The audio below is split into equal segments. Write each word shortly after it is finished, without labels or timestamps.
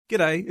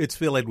G'day, it's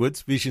Phil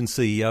Edwards, Vision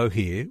CEO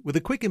here, with a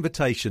quick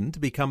invitation to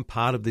become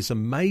part of this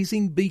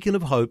amazing beacon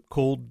of hope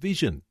called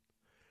Vision.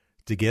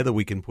 Together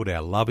we can put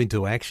our love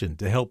into action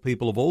to help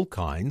people of all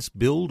kinds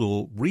build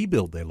or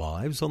rebuild their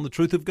lives on the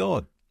truth of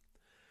God.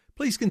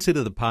 Please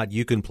consider the part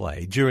you can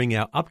play during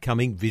our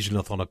upcoming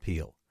Visionathon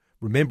appeal,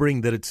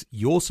 remembering that it's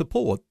your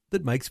support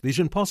that makes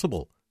Vision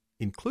possible,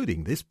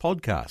 including this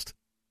podcast.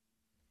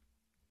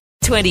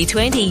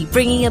 2020,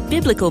 bringing a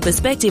biblical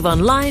perspective on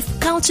life,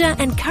 culture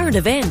and current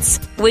events.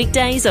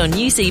 Weekdays on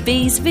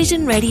UCB's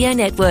Vision Radio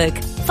Network.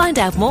 Find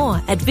out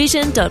more at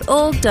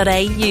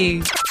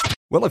vision.org.au.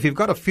 Well, if you've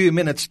got a few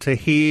minutes to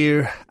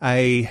hear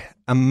an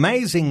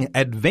amazing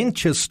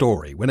adventure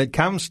story when it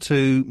comes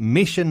to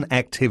mission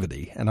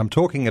activity, and I'm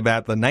talking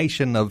about the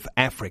nation of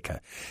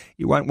Africa,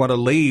 you won't want to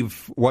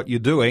leave what you're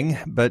doing,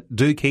 but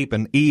do keep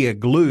an ear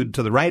glued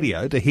to the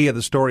radio to hear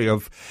the story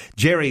of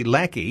Jerry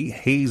Lackey.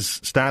 He's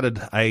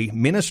started a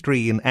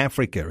ministry in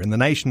Africa, in the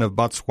nation of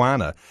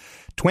Botswana,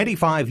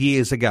 25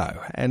 years ago,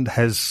 and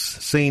has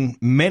seen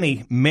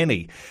many,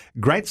 many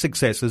great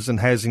successes and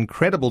has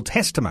incredible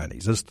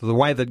testimonies as to the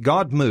way that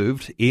God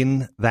moved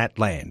in that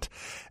land.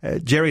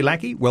 Jerry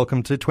Lackey,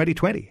 welcome to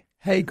 2020.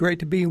 Hey, great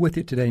to be with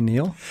you today,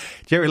 Neil.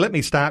 Jerry, let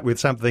me start with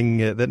something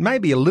that may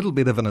be a little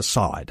bit of an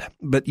aside,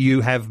 but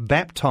you have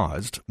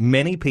baptized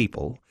many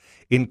people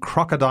in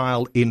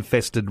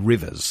crocodile-infested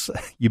rivers.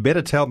 You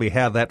better tell me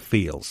how that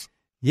feels.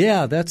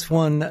 Yeah, that's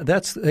one.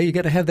 You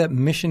got to have that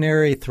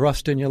missionary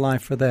thrust in your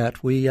life for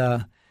that. We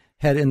had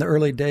in the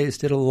early days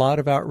did a lot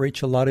of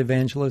outreach, a lot of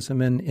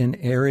evangelism in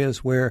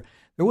areas where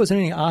there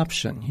wasn't any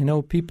option. You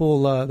know,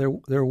 people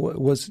there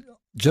was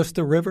just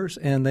the rivers,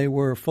 and they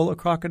were full of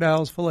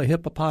crocodiles, full of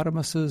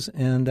hippopotamuses.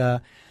 And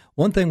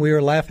one thing we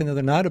were laughing the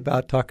other night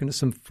about, talking to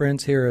some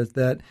friends here, is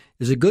that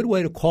is a good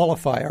way to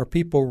qualify. Are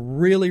people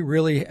really,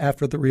 really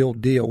after the real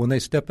deal when they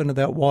step into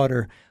that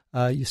water?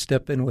 You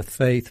step in with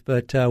faith,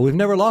 but we've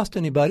never lost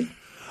anybody.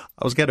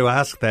 I was going to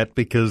ask that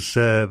because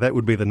that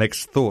would be the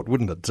next thought,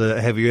 wouldn't it?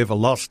 Have you ever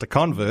lost a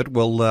convert?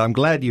 Well, I'm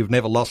glad you've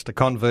never lost a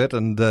convert,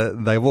 and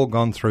they've all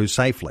gone through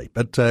safely.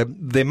 But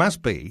there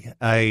must be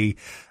a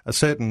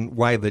certain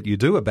way that you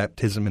do a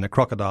baptism in a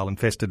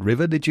crocodile-infested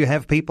river. Did you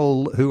have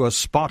people who are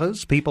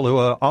spotters, people who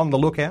are on the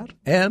lookout?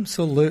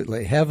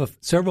 Absolutely. Have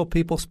several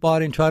people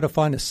spotting, try to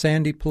find a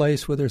sandy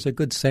place where there's a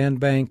good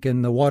sandbank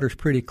and the water's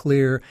pretty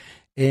clear.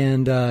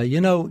 And,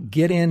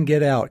 get in,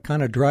 get out,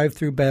 kind of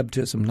drive-through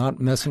baptism,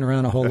 not messing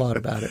around a whole lot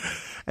about it.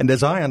 And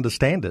as I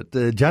understand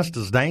it, just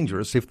as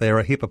dangerous if there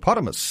are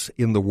hippopotamus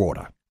in the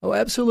water. Oh,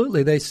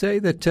 absolutely. They say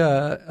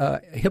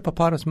that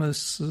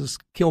hippopotamuses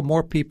kill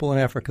more people in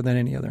Africa than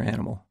any other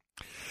animal.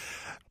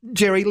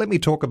 Jerry, let me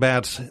talk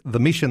about the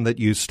mission that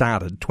you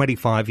started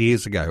 25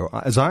 years ago.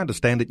 As I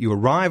understand it, you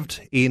arrived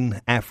in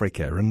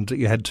Africa and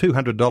you had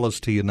 $200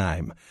 to your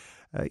name.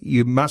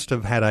 You must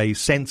have had a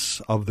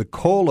sense of the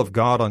call of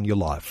God on your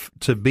life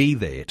to be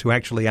there, to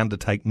actually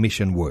undertake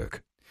mission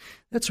work.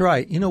 That's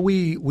right. You know,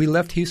 we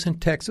left Houston,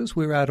 Texas.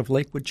 We were out of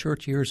Lakewood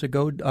Church years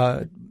ago.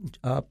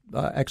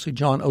 Actually,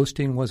 John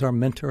Osteen was our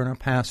mentor and our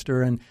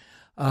pastor. And,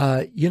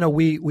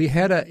 we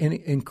had an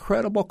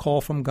incredible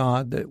call from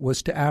God that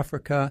was to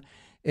Africa.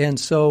 And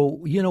so,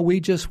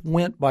 we just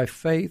went by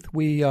faith.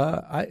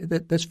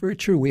 That's very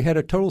true. We had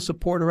a total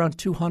support around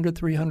 $200,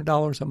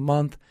 $300 a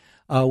month.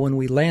 When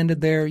we landed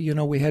there,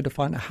 we had to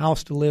find a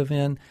house to live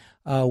in.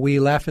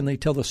 We laughingly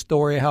tell the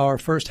story how our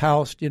first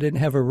house, you didn't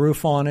have a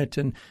roof on it,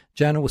 and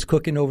Janet was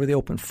cooking over the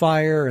open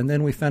fire, and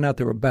then we found out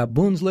there were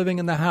baboons living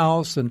in the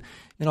house, and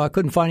I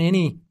couldn't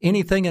find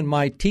anything in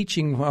my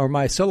teaching or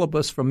my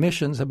syllabus from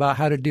missions about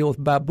how to deal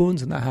with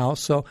baboons in the house.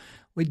 So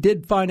we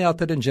did find out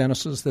that in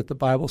Genesis that the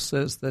Bible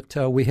says that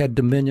we had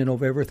dominion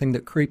over everything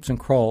that creeps and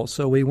crawls.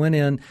 So we went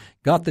in,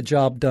 got the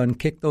job done,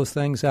 kicked those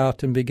things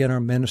out, and began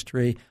our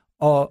ministry.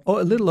 A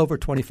little over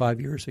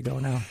 25 years ago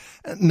now.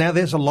 Now,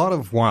 there's a lot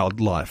of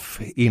wildlife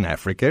in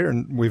Africa,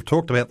 and we've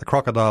talked about the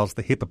crocodiles,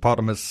 the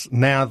hippopotamus,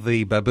 now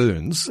the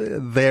baboons.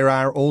 There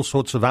are all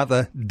sorts of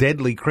other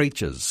deadly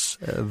creatures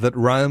that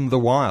roam the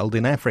wild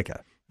in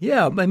Africa.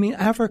 Yeah, I mean,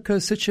 Africa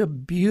is such a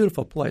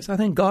beautiful place. I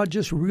think God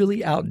just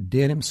really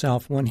outdid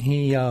himself when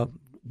he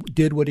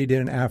did what he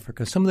did in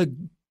Africa. Some of the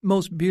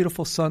most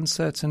beautiful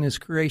sunsets in his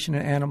creation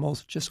and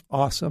animals, just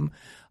awesome.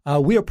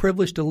 We are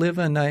privileged to live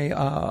on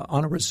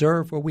a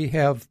reserve where we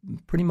have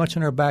pretty much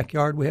in our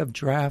backyard, we have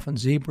giraffe and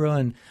zebra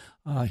and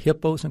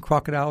hippos and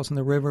crocodiles in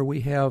the river.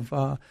 We have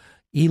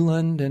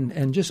eland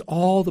and just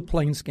all the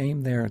plains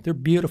game there. They're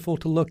beautiful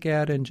to look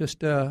at and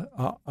just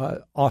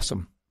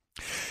awesome.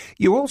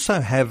 You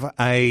also have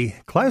a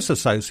close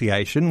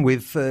association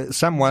with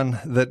someone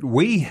that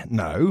we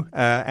know,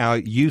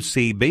 our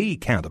UCB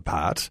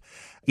counterpart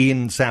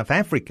in South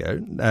Africa,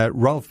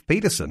 Rolf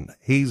Peterson.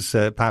 He's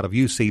part of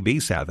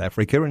UCB South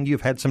Africa, and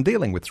you've had some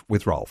dealing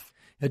with Rolf.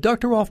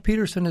 Dr. Rolf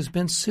Peterson has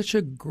been such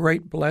a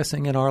great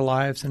blessing in our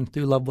lives and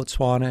through Love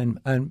Botswana,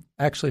 and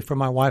actually for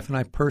my wife and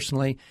I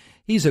personally.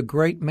 He's a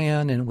great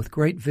man and with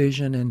great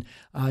vision. And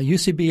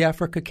UCB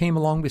Africa came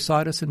along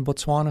beside us in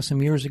Botswana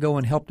some years ago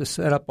and helped us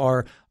set up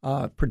our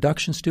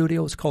production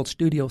studio. It's called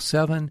Studio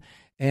 7.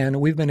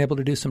 And we've been able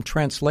to do some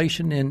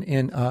translation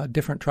in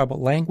different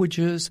tribal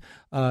languages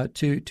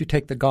to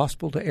take the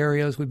gospel to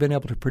areas. We've been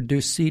able to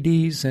produce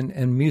CDs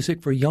and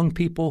music for young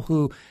people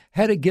who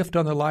had a gift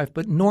on their life,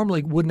 but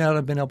normally would not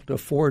have been able to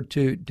afford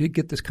to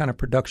get this kind of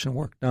production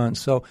work done.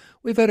 So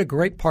we've had a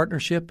great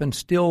partnership and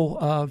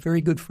still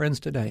very good friends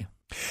today.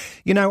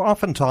 You know,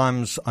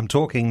 oftentimes I'm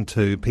talking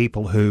to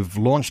people who've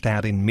launched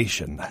out in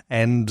mission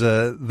and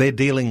they're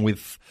dealing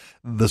with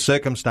the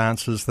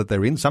circumstances that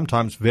they're in,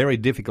 sometimes very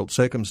difficult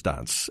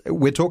circumstance.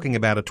 We're talking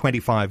about a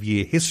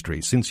 25-year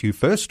history since you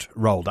first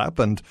rolled up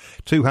and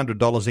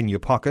 $200 in your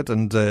pocket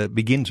and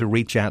begin to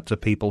reach out to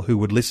people who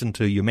would listen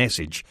to your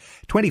message.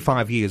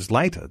 25 years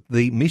later,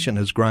 the mission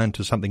has grown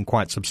to something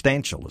quite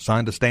substantial. As I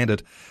understand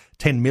it,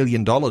 $10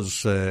 million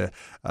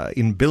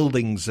in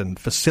buildings and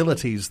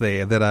facilities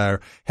there that are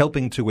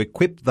helping to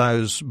equip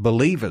those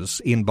believers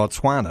in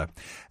Botswana.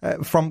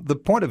 From the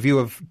point of view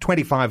of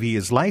 25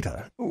 years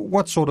later,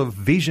 what sort of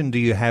vision do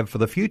you have for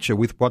the future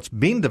with what's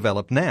been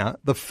developed now,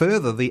 the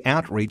further the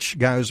outreach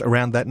goes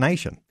around that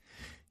nation?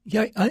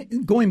 Yeah,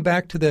 going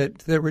back to the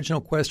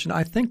original question,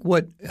 I think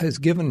what has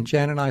given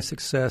Jan and I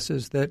success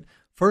is that,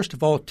 first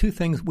of all, two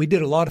things. We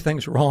did a lot of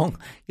things wrong.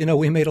 You know,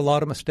 we made a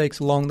lot of mistakes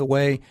along the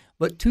way,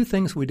 but two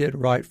things we did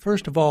right.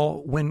 First of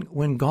all,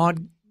 when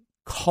God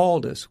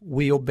called us,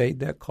 we obeyed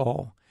that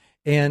call.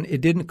 And it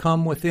didn't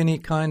come with any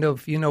kind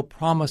of,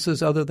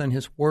 promises other than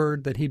his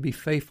word that he'd be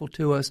faithful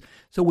to us.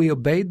 So we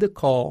obeyed the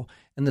call.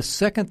 And the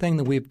second thing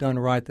that we've done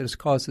right that has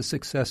caused the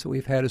success that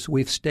we've had is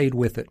we've stayed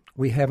with it.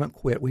 We haven't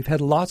quit. We've had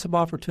lots of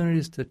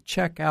opportunities to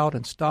check out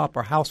and stop.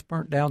 Our house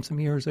burnt down some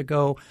years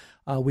ago.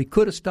 We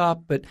could have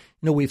stopped, but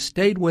we've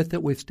stayed with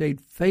it. We've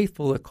stayed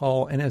faithful to the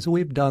call. And as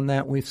we've done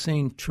that, we've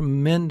seen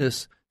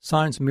tremendous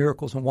signs,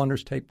 miracles, and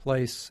wonders take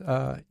place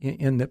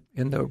in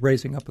the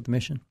raising up of the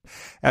mission.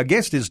 Our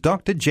guest is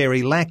Dr.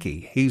 Jerry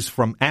Lackey. He's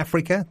from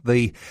Africa,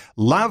 the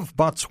Love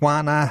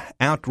Botswana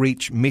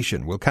Outreach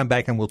Mission. We'll come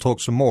back and we'll talk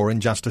some more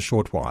in just a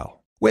short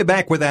while. We're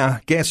back with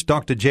our guest,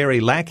 Dr. Jerry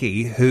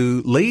Lackey,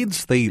 who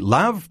leads the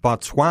Love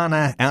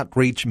Botswana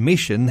Outreach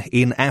Mission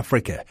in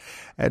Africa.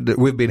 And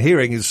we've been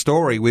hearing his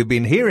story. We've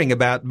been hearing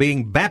about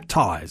being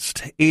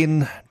baptized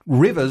in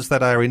rivers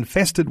that are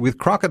infested with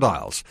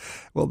crocodiles.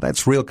 Well,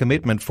 that's real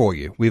commitment for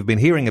you. We've been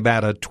hearing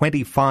about a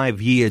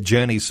 25-year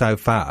journey so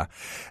far.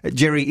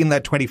 Jerry, in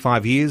that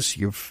 25 years,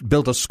 you've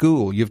built a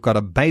school, you've got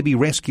a baby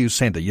rescue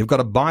centre, you've got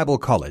a Bible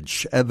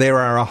college. There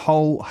are a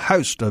whole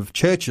host of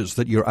churches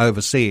that you're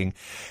overseeing.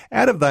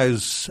 Out of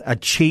those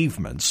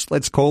achievements,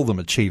 let's call them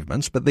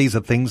achievements, but these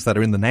are things that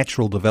are in the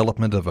natural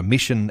development of a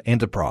mission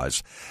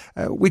enterprise.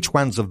 Which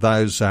ones of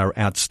those are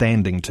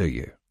outstanding to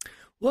you?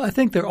 Well, I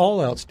think they're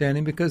all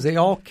outstanding because they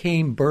all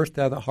came birthed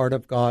out of the heart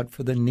of God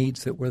for the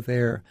needs that were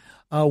there.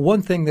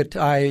 One thing that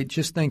I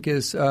just think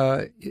is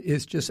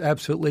just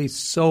absolutely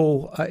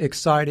so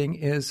exciting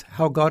is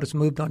how God has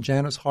moved on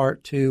Jana's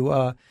heart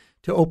to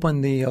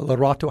open the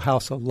Lerato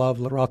House of Love,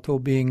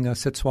 Lerato being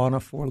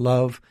Setswana for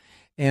love.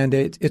 And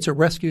it's a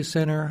rescue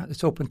center.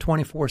 It's open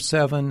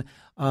 24/7.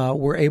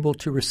 We're able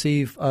to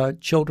receive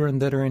children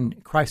that are in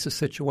crisis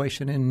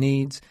situation and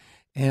needs.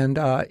 And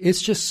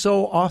it's just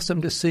so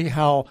awesome to see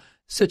how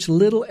such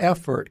little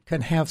effort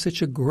can have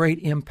such a great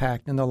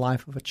impact in the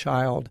life of a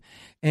child.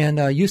 And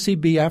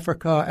UCB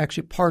Africa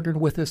actually partnered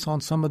with us on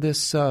some of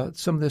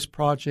this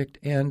project.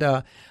 And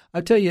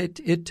I tell you,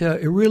 it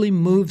really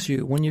moves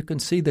you when you can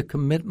see the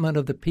commitment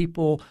of the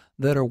people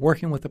that are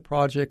working with the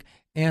project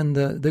and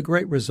the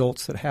great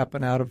results that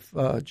happen out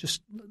of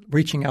just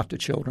reaching out to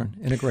children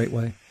in a great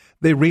way.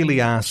 There really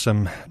are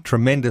some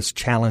tremendous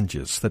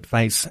challenges that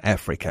face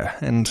Africa.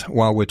 And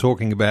while we're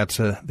talking about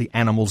the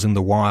animals in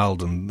the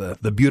wild and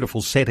the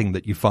beautiful setting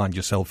that you find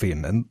yourself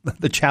in and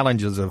the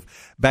challenges of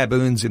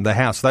baboons in the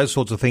house, those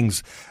sorts of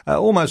things,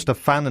 almost a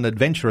fun and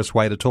adventurous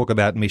way to talk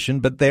about mission.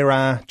 But there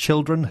are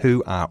children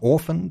who are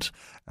orphaned.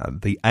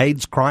 The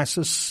AIDS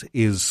crisis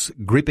is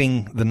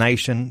gripping the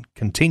nation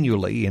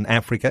continually in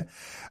Africa.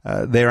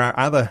 There are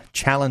other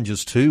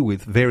challenges too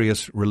with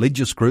various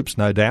religious groups,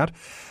 no doubt.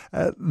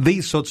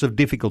 These sorts of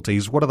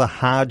difficulties, what are the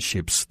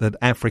hardships that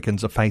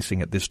Africans are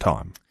facing at this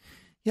time?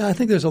 Yeah, I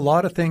think there's a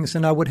lot of things,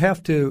 and I would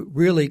have to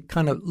really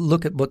kind of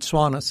look at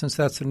Botswana since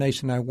that's the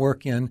nation I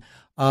work in.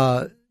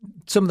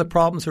 Some of the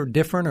problems are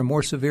different or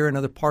more severe in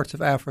other parts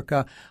of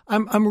Africa.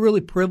 I'm really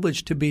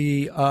privileged to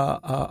be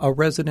a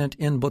resident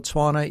in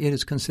Botswana. It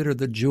is considered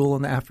the jewel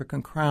in the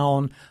African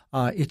crown.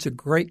 It's a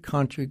great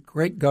country,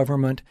 great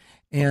government,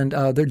 and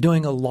they're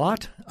doing a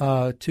lot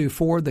to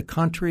forward the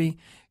country.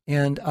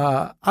 And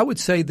I would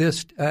say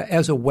this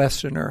as a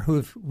Westerner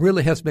who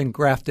really has been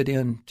grafted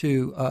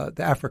into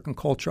the African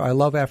culture. I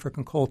love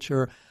African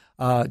culture.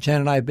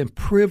 Jan and I have been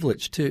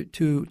privileged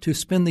to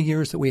spend the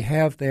years that we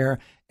have there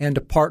and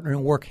to partner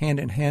and work hand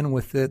in hand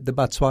with the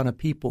Botswana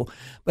people.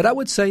 But I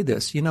would say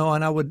this, and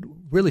I would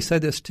really say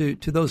this to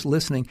those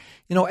listening.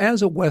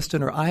 As a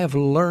Westerner, I have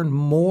learned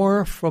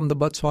more from the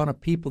Botswana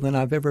people than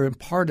I've ever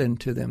imparted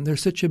to them.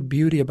 There's such a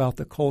beauty about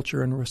the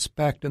culture and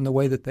respect and the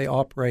way that they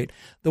operate.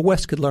 The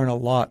West could learn a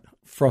lot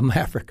from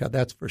Africa,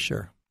 that's for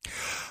sure.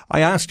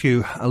 I asked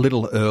you a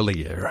little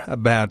earlier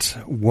about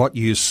what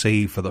you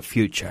see for the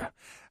future.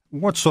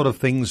 What sort of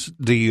things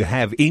do you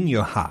have in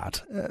your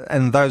heart?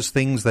 And those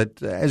things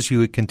that, as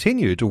you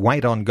continue to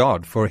wait on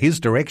God for His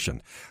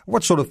direction,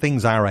 what sort of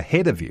things are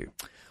ahead of you?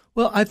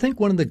 Well, I think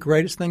one of the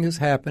greatest things that's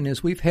happened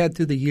is we've had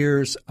through the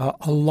years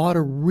a lot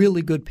of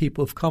really good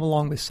people have come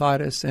along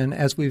beside us, and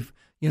as we've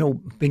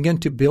begin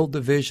to build the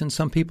vision.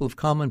 Some people have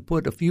come and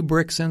put a few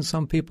bricks in.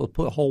 Some people have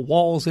put whole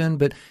walls in.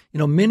 But,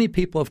 many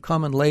people have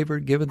come and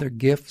labored, given their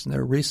gifts and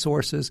their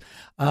resources.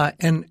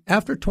 And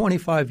after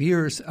 25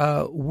 years,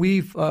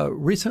 we've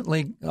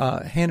recently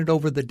handed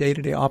over the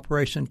day-to-day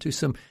operation to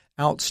some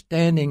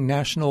outstanding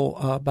national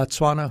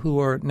Botswana who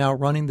are now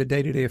running the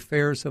day-to-day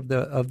affairs of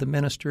the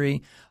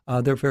ministry.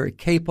 They're very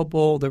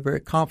capable. They're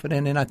very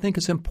confident. And I think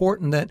it's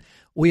important that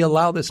we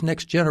allow this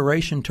next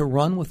generation to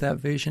run with that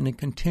vision and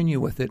continue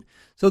with it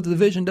so that the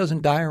vision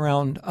doesn't die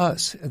around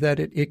us, that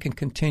it can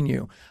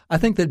continue. I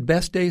think that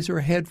best days are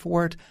ahead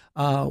for it.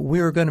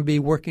 We're going to be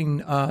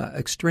working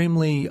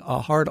extremely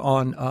hard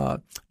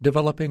on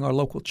developing our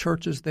local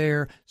churches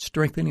there,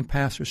 strengthening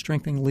pastors,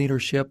 strengthening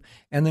leadership,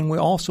 and then we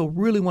also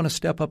really want to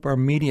step up our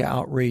media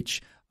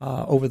outreach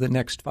over the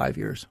next 5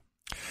 years.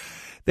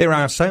 There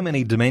are so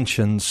many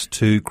dimensions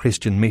to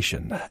Christian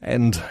mission,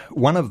 and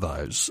one of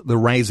those, the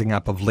raising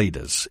up of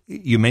leaders.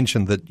 You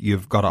mentioned that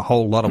you've got a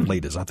whole lot of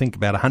leaders, I think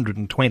about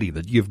 120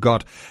 that you've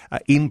got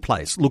in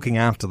place looking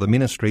after the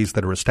ministries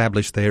that are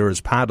established there as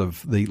part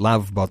of the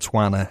Love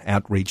Botswana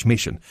outreach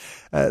mission.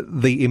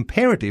 The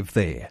imperative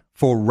there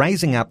for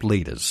raising up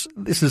leaders,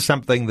 this is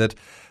something that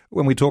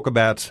when we talk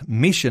about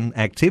mission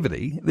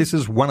activity, this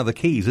is one of the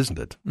keys, isn't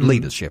it? Mm-hmm.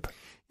 Leadership.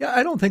 Yeah,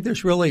 I don't think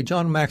there's really –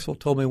 John Maxwell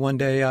told me one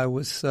day, I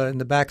was in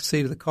the back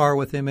seat of the car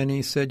with him, and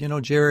he said,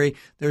 Jerry,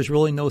 there's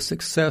really no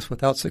success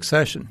without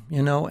succession,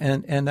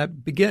 and I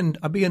began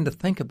to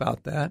think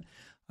about that.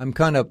 I'm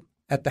kind of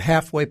at the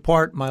halfway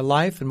part of my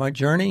life and my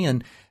journey,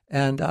 and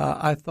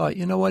I thought,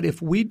 what,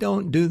 if we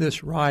don't do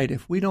this right,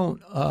 if we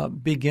don't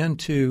begin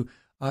to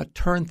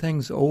turn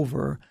things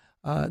over,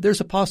 there's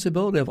a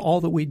possibility of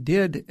all that we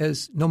did,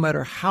 as no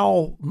matter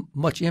how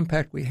much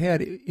impact we had,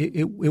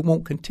 it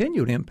won't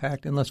continue to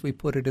impact unless we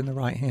put it in the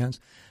right hands.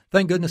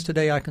 Thank goodness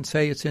today I can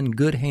say it's in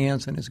good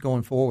hands and it's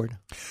going forward.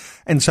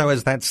 And so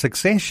as that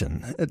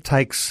succession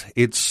takes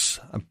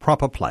its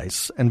proper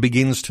place and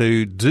begins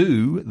to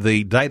do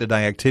the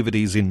day-to-day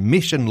activities in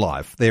mission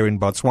life there in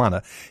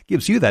Botswana,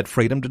 gives you that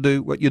freedom to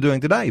do what you're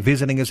doing today,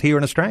 visiting us here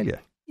in Australia.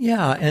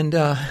 Yeah, and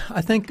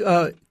I think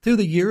through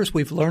the years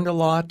we've learned a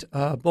lot.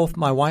 Both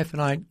my wife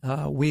and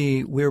I,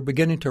 we're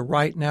beginning to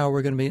write now.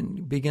 We're going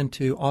to begin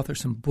to author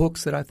some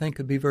books that I think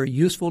could be very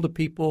useful to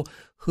people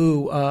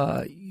who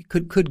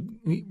could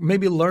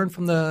maybe learn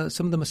from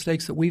some of the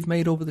mistakes that we've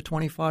made over the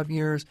 25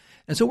 years.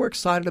 And so we're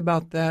excited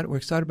about that. We're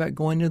excited about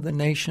going to the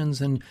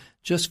nations and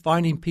just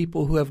finding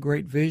people who have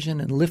great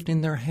vision and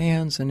lifting their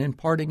hands and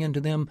imparting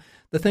into them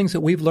the things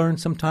that we've learned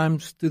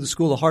sometimes through the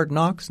school of hard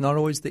knocks. Not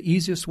always the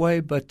easiest way,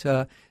 but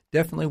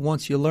definitely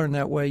once you learn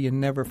that way, you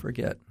never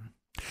forget.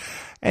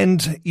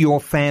 And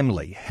your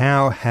family,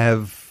 how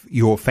have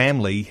your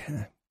family,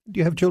 do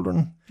you have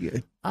children?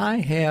 I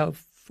have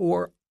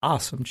 4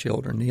 awesome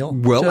children, Neil.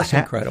 Well, just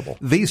incredible.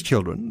 These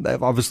children,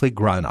 they've obviously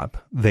grown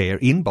up there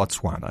in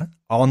Botswana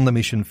on the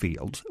mission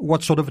field.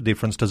 What sort of a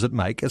difference does it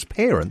make as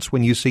parents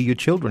when you see your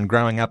children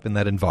growing up in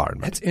that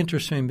environment? It's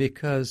interesting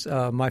because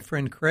my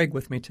friend Craig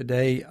with me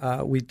today,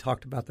 we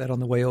talked about that on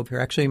the way over here.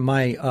 Actually,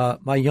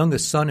 my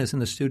youngest son is in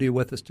the studio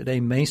with us today,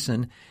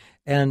 Mason,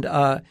 and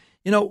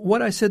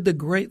what I said, the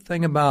great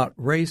thing about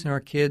raising our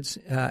kids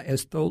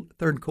as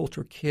third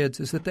culture kids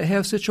is that they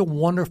have such a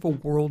wonderful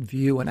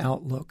worldview and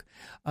outlook.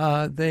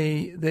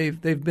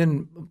 They've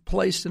been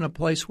placed in a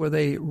place where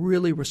they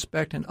really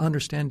respect and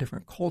understand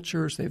different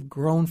cultures. They've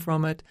grown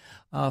from it.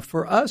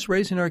 For us,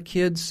 raising our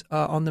kids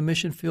on the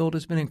mission field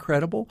has been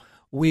incredible.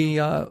 We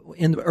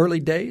in the early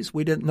days,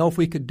 we didn't know if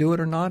we could do it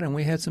or not, and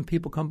we had some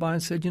people come by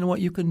and said, "You know what,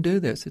 you can do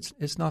this.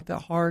 It's not that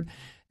hard."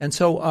 And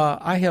so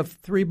I have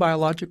 3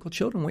 biological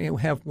children. We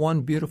have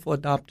one beautiful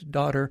adopted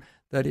daughter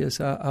that is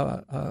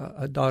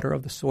a daughter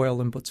of the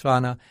soil in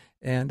Botswana,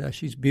 and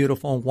she's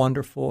beautiful and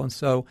wonderful. And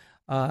so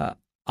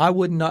I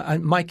would not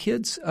 – my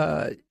kids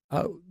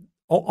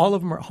all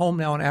of them are home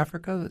now in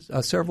Africa.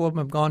 Several of them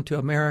have gone to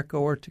America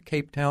or to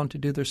Cape Town to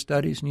do their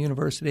studies in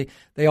university.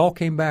 They all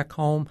came back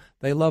home.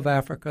 They love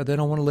Africa. They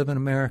don't want to live in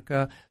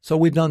America. So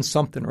we've done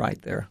something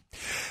right there.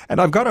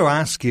 And I've got to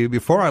ask you,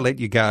 before I let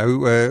you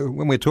go,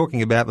 when we're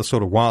talking about the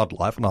sort of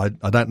wildlife, and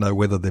I don't know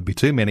whether there'd be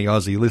too many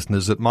Aussie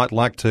listeners that might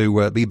like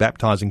to be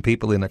baptising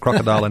people in a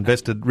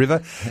crocodile-infested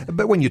river,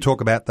 but when you talk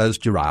about those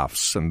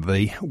giraffes and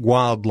the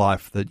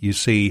wildlife that you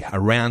see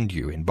around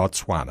you in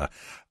Botswana,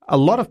 a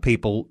lot of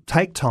people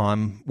take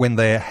time when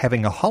they're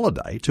having a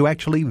holiday to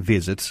actually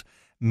visit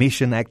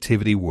mission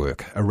activity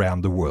work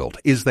around the world.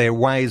 Is there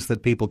ways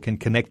that people can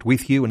connect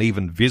with you and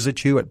even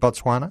visit you at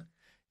Botswana?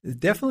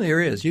 Definitely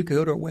there is. You can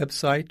go to our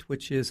website,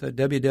 which is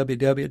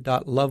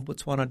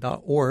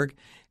www.lovebotswana.org,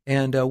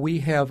 and we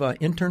have an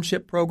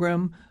internship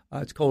program.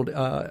 It's called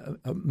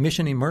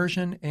Mission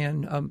Immersion,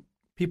 and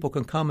people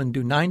can come and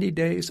do 90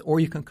 days, or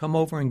you can come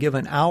over and give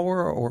an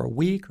hour or a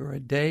week or a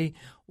day,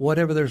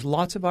 whatever. There's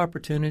lots of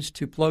opportunities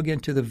to plug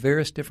into the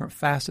various different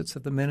facets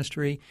of the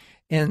ministry.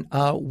 And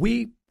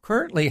we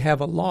currently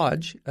have a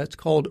lodge. It's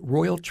called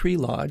Royal Tree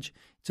Lodge.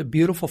 It's a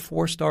beautiful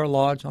 4-star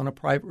lodge on a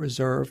private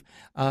reserve.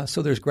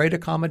 So there's great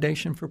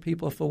accommodation for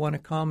people if they want to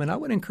come. And I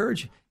would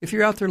encourage you, if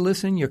you're out there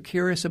listening, you're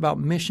curious about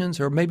missions,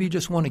 or maybe you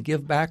just want to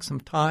give back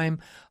some time,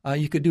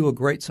 you could do a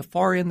great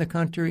safari in the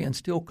country and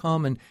still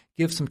come and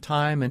give some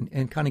time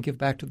and kind of give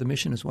back to the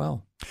mission as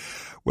well.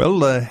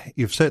 Well,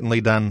 you've certainly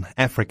done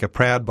Africa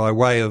proud by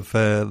way of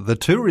the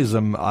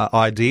tourism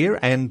idea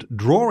and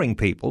drawing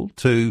people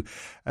to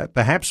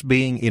perhaps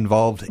being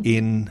involved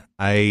in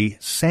a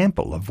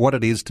sample of what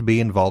it is to be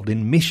involved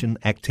in mission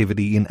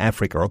activity in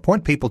Africa. I'll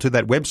point people to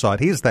that website.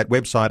 Here's that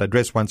website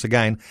address once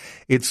again.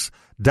 It's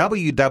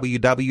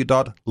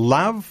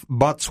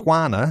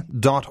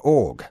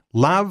www.lovebotswana.org.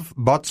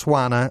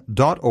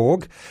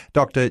 lovebotswana.org.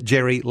 Dr.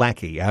 Jerry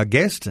Lackey, our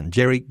guest. And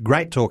Jerry,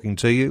 great talking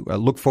to you. I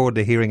look forward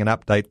to hearing an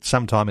update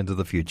sometime into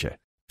the future.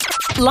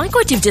 Like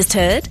what you've just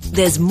heard?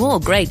 There's more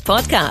great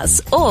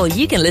podcasts, or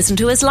you can listen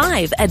to us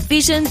live at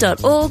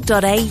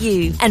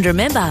vision.org.au. And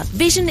remember,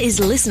 Vision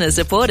is listener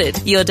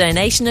supported. Your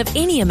donation of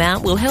any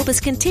amount will help us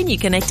continue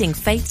connecting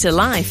faith to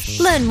life.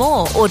 Learn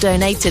more or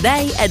donate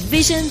today at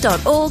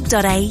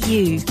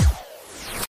vision.org.au.